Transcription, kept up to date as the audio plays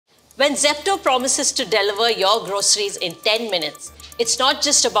When Zepto promises to deliver your groceries in 10 minutes, it's not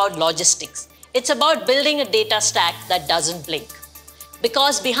just about logistics. It's about building a data stack that doesn't blink.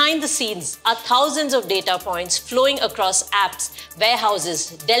 Because behind the scenes are thousands of data points flowing across apps,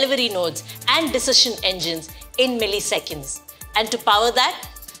 warehouses, delivery nodes, and decision engines in milliseconds. And to power that,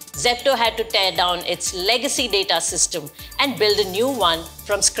 Zepto had to tear down its legacy data system and build a new one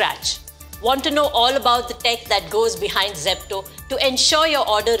from scratch. Want to know all about the tech that goes behind Zepto to ensure your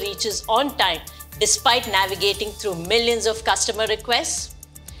order reaches on time despite navigating through millions of customer requests?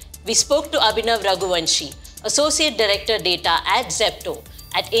 We spoke to Abhinav Raghuvanshi, Associate Director Data at Zepto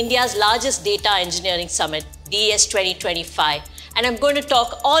at India's largest data engineering summit, DES 2025, and I'm going to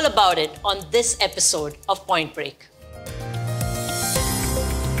talk all about it on this episode of Point Break.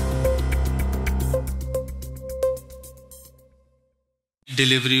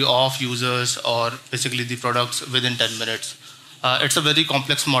 Delivery of users or basically the products within 10 minutes. It's a very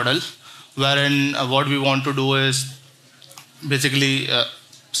complex model wherein what we want to do is basically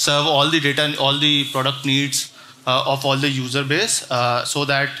serve all the data and all the product needs of all the user base so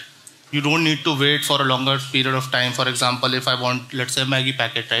that you don't need to wait for a longer period of time. For example, if I want, let's say, Maggi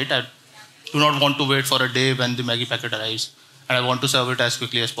packet, right? I do not want to wait for a day when the Maggi packet arrives, and I want to serve it as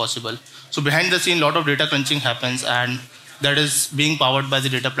quickly as possible. So behind the scene, a lot of data crunching happens, and that is being powered by the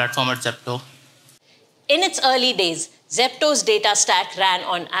data platform at Zepto. In its early days, Zepto's data stack ran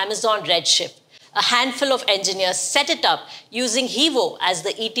on Amazon Redshift. A handful of engineers set it up using Hivo as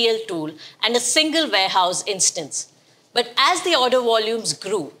the ETL tool and a single warehouse instance. But as the order volumes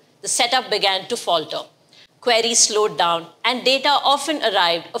grew, the setup began to falter. Queries slowed down and data often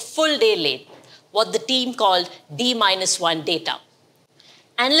arrived a full day late, what the team called D-1 data.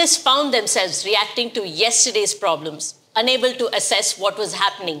 Analysts found themselves reacting to yesterday's problems, unable to assess what was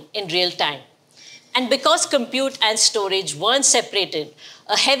happening in real time. And because compute and storage weren't separated,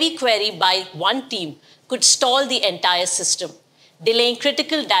 a heavy query by one team could stall the entire system, delaying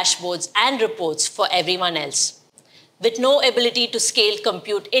critical dashboards and reports for everyone else. With no ability to scale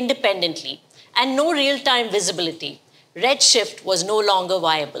compute independently and no real-time visibility, Redshift was no longer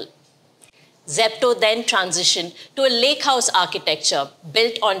viable. Zepto then transitioned to a Lakehouse architecture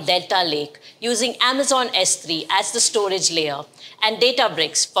built on Delta Lake using Amazon S3 as the storage layer and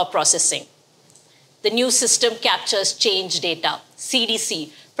Databricks for processing. The new system captures change data,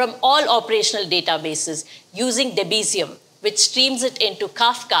 CDC, from all operational databases using Debezium, which streams it into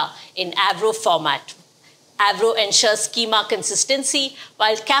Kafka in Avro format. Avro ensures schema consistency,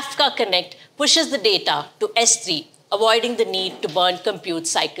 while Kafka Connect pushes the data to S3, avoiding the need to burn compute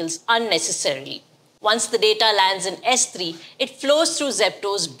cycles unnecessarily. Once the data lands in S3, it flows through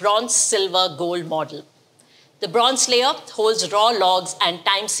Zepto's bronze, silver, gold model. The bronze layer holds raw logs and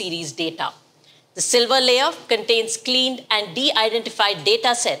time series data. The silver layer contains cleaned and de-identified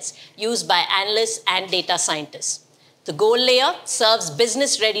data sets used by analysts and data scientists. The gold layer serves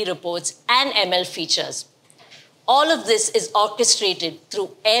business-ready reports and ML features. All of this is orchestrated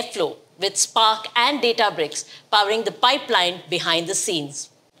through Airflow, with Spark and Databricks powering the pipeline behind the scenes.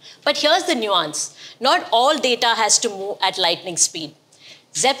 But here's the nuance. Not all data has to move at lightning speed.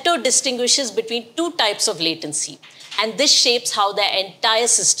 Zepto distinguishes between two types of latency, and this shapes how their entire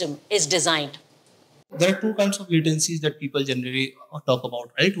system is designed. There are two kinds of latencies that people generally talk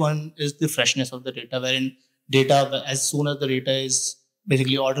about, right? One is the freshness of the data, wherein data, as soon as the data is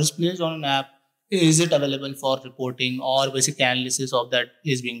basically orders placed on an app, is it available for reporting or basic analysis of that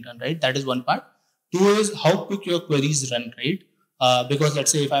is being done, right? That is one part. Two is how quick your queries run, right? Because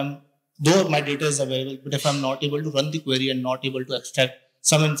let's say though my data is available, but if I'm not able to run the query and not able to extract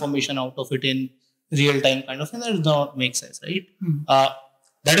some information out of it in real time kind of thing, that does not make sense, right?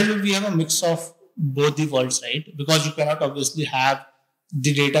 That is where we have a mix of both the worlds, right? Because you cannot obviously have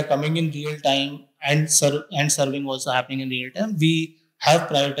the data coming in real time and serving also happening in real time. We have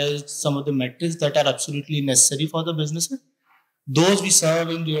prioritized some of the metrics that are absolutely necessary for the business. Those we serve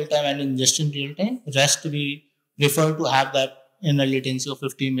in real time and ingest in real time. Rest we prefer to have that in a latency of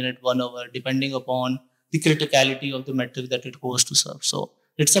 15 minutes, 1 hour, depending upon the criticality of the metric that it goes to serve. So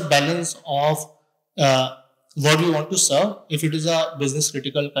it's a balance of what we want to serve. If it is a business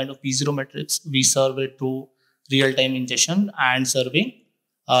critical kind of P0 metrics, we serve it through real time ingestion and serving.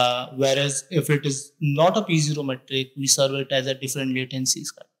 Whereas if it is not a P0 metric, we serve it as a different latency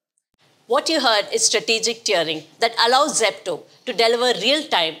scale. What you heard is strategic tiering that allows Zepto to deliver real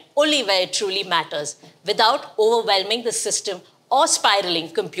time only where it truly matters without overwhelming the system or spiraling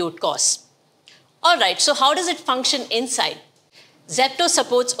compute costs. All right, so how does it function inside? Zepto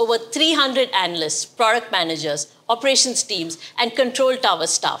supports over 300 analysts, product managers, operations teams, and control tower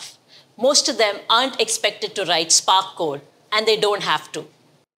staff. Most of them aren't expected to write Spark code, and they don't have to.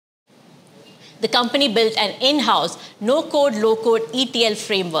 The company built an in-house, no-code, low-code ETL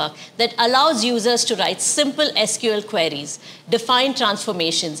framework that allows users to write simple SQL queries, define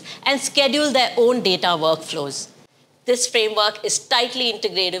transformations, and schedule their own data workflows. This framework is tightly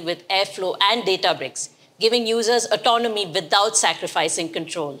integrated with Airflow and Databricks, giving users autonomy without sacrificing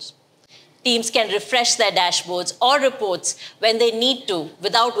controls. Teams can refresh their dashboards or reports when they need to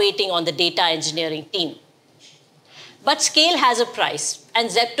without waiting on the data engineering team. But scale has a price, and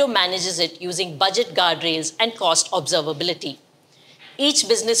Zepto manages it using budget guardrails and cost observability. Each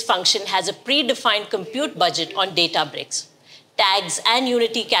business function has a predefined compute budget on Databricks. Tags and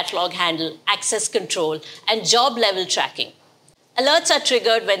Unity catalog handle access control and job-level tracking. Alerts are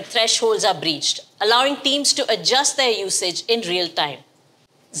triggered when thresholds are breached, allowing teams to adjust their usage in real time.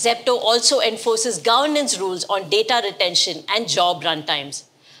 Zepto also enforces governance rules on data retention and job runtimes.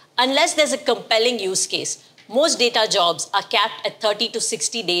 Unless there's a compelling use case, most data jobs are capped at 30 to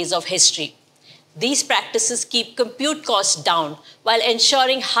 60 days of history. These practices keep compute costs down while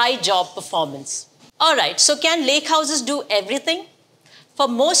ensuring high job performance. All right, so can lakehouses do everything? For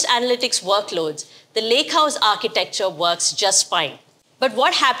most analytics workloads, the Lakehouse architecture works just fine. But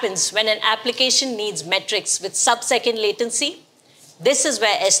what happens when an application needs metrics with sub-second latency? This is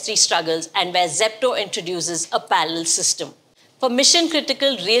where S3 struggles and where Zepto introduces a parallel system. For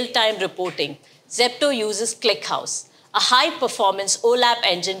mission-critical real-time reporting, Zepto uses ClickHouse, a high-performance OLAP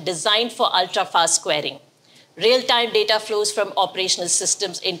engine designed for ultra-fast querying. Real-time data flows from operational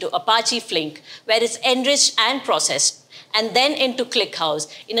systems into Apache Flink, where it's enriched and processed, and then into ClickHouse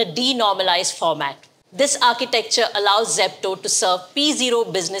in a denormalized format. This architecture allows Zepto to serve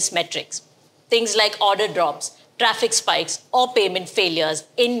P0 business metrics, things like order drops, traffic spikes, or payment failures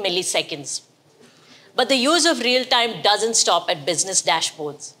in milliseconds. But the use of real-time doesn't stop at business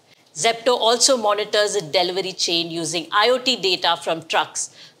dashboards. Zepto also monitors the delivery chain using IoT data from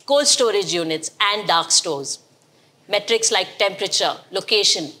trucks, cold storage units, and dark stores. Metrics like temperature,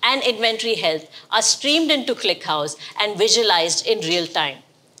 location, and inventory health are streamed into ClickHouse and visualized in real time.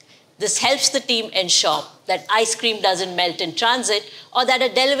 This helps the team ensure that ice cream doesn't melt in transit or that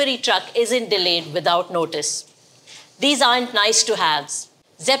a delivery truck isn't delayed without notice. These aren't nice-to-haves.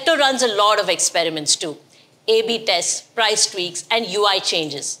 Zepto runs a lot of experiments too, A/B tests, price tweaks, and UI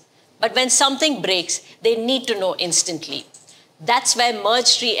changes. But when something breaks, they need to know instantly. That's where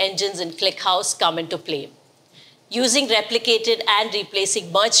merge tree engines in ClickHouse come into play. Using replicated and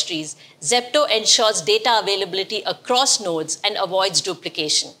replacing merge trees, Zepto ensures data availability across nodes and avoids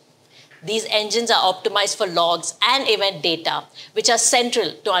duplication. These engines are optimized for logs and event data, which are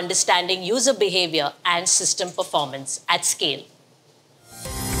central to understanding user behavior and system performance at scale.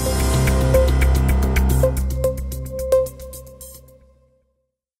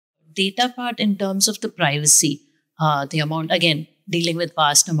 Data part in terms of the privacy, the amount, again, dealing with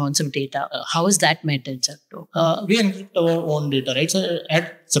vast amounts of data, how is that met in Zepto? We encrypt our own data, right? So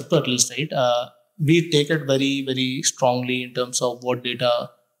at Zepto at least, right? We take it very, very strongly in terms of what data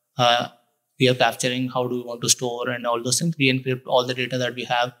we are capturing, how do we want to store, and all those things. We encrypt all the data that we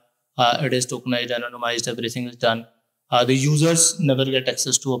have. It is tokenized, anonymized, everything is done. The users never get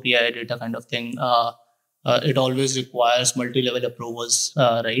access to API data kind of thing. It always requires multi-level approvals,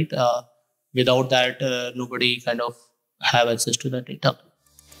 right? Without that, nobody kind of have access to the data.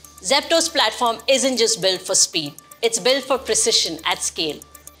 Zepto's platform isn't just built for speed. It's built for precision at scale.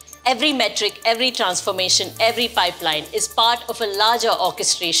 Every metric, every transformation, every pipeline is part of a larger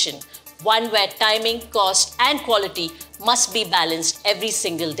orchestration, one where timing, cost, and quality must be balanced every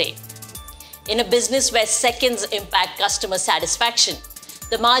single day. In a business where seconds impact customer satisfaction,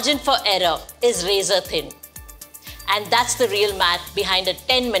 the margin for error is razor thin. And that's the real math behind a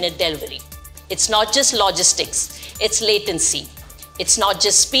 10-minute delivery. It's not just logistics, it's latency. It's not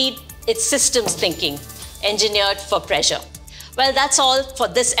just speed, it's systems thinking, engineered for pressure. Well, that's all for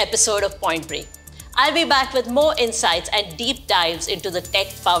this episode of Point Break. I'll be back with more insights and deep dives into the tech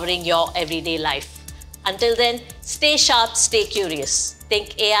powering your everyday life. Until then, stay sharp, stay curious.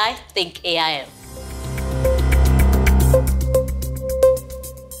 Think AI, think AIM.